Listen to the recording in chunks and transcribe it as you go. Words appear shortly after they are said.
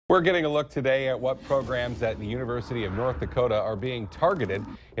We're getting a look today at what programs at the University of North Dakota are being targeted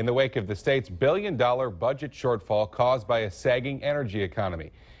in the wake of the state's billion-dollar budget shortfall caused by a sagging energy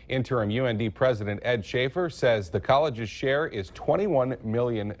economy. Interim UND President Ed Schaefer says the college's share is $21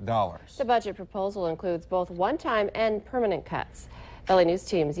 million. The budget proposal includes both one-time and permanent cuts. Valley News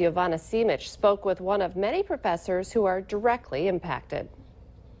Team's Giovanna Simic spoke with one of many professors who are directly impacted.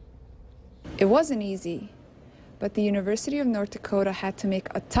 It wasn't easy, but the University of North Dakota had to make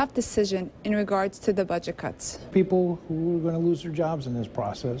a tough decision in regards to the budget cuts. People who are going to lose their jobs in this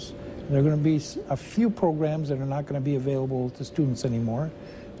process. There are going to be a few programs that are not going to be available to students anymore.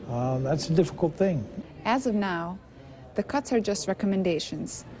 That's a difficult thing. As of now, the cuts are just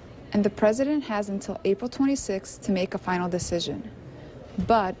recommendations, and the president has until April 26 to make a final decision.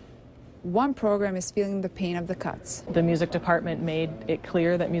 But one program is feeling the pain of the cuts. The music department made it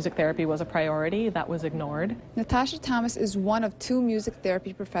clear that music therapy was a priority. That was ignored. Natasha Thomas is one of 2 music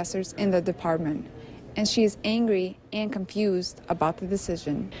therapy professors in the department, and she is angry and confused about the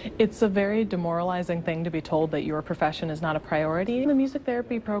decision. It's a very demoralizing thing to be told that your profession is not a priority. The music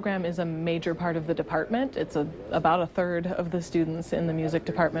therapy program is a major part of the department. It's about a third of the students in the music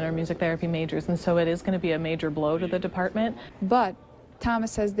department are music therapy majors, and so it is going to be a major blow to the department. But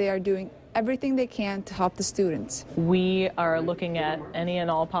Thomas says they are doing everything they can to help the students. We are looking at any and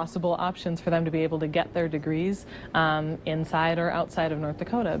all possible options for them to be able to get their degrees inside or outside of North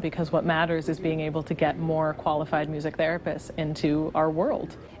Dakota, because what matters is being able to get more qualified music therapists into our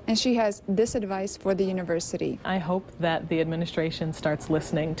world. And she has this advice for the university. I hope that the administration starts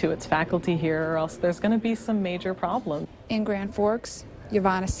listening to its faculty here, or else there's going to be some major problems. In Grand Forks,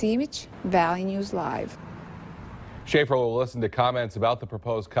 Giovanna Simic, Valley News Live. Schaefer will listen to comments about the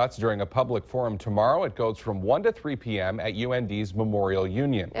proposed cuts during a public forum tomorrow. It goes from 1 to 3 p.m. at UND's Memorial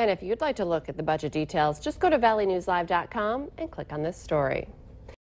Union. And if you'd like to look at the budget details, just go to valleynewslive.com and click on this story.